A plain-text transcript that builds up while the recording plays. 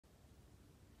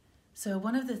So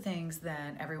one of the things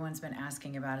that everyone's been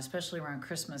asking about, especially around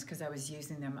Christmas, because I was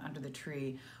using them under the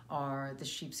tree, are the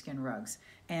sheepskin rugs.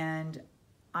 And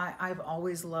I've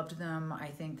always loved them. I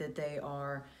think that they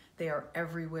are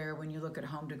everywhere. When you look at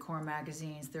home decor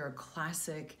magazines, they're a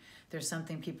classic. They're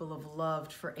something people have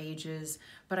loved for ages.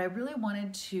 But I really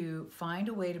wanted to find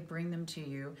a way to bring them to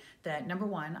you that, number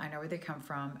one, I know where they come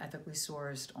from, ethically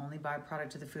sourced, only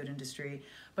byproduct of the food industry,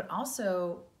 but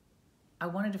also I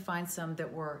wanted to find some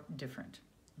that were different,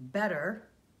 better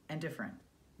and different.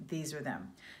 These are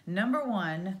them. Number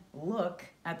one, look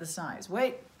at the size.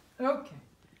 Wait, okay.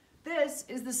 This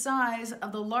is the size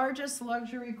of the largest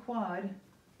luxury quad.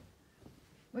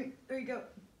 Wait, there you go.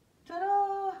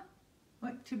 Ta-da!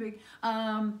 Wait, too big.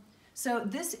 So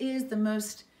this is the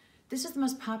most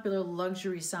popular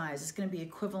luxury size. It's going to be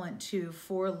equivalent to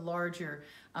 4 larger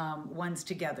ones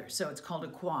together. So it's called a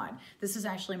quad. This is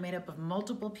actually made up of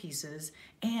multiple pieces,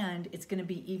 and it's going to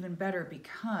be even better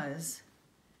because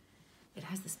it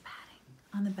has this padding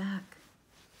on the back.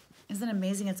 Isn't it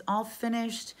amazing? It's all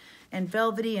finished and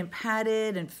velvety and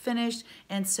padded and finished.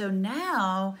 And so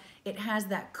now it has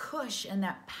that cush and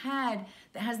that pad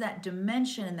that has that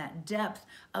dimension and that depth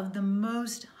of the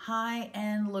most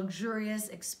high-end, luxurious,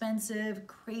 expensive,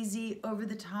 crazy,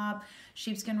 over-the-top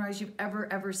sheepskin rugs you've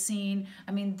ever seen.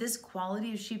 I mean, this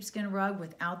quality of sheepskin rug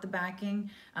without the backing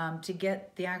to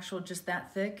get the actual just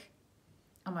that thick,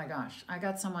 oh my gosh. I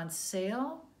got some on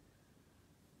sale.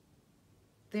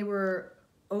 They were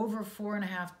over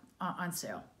 $4.50 on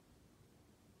sale.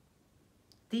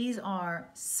 These are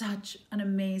such an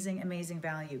amazing, amazing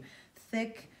value.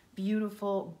 Thick,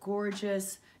 beautiful,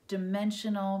 gorgeous,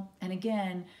 dimensional, and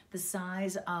again, the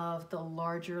size of the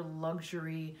larger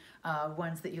luxury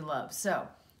ones that you love. So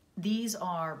these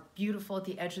are beautiful at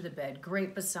the edge of the bed,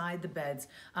 great beside the beds,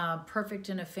 perfect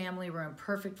in a family room,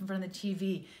 perfect in front of the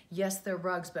TV. Yes, they're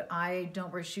rugs, but I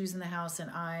don't wear shoes in the house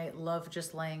and I love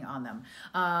just laying on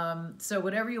them. So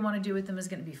whatever you want to do with them is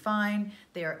going to be fine.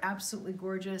 They are absolutely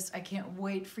gorgeous. I can't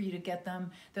wait for you to get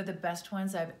them. They're the best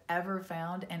ones I've ever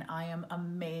found, and I am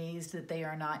amazed that they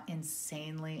are not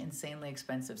insanely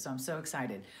expensive. So I'm so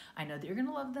excited. I know that you're going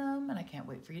to love them, and I can't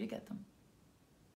wait for you to get them.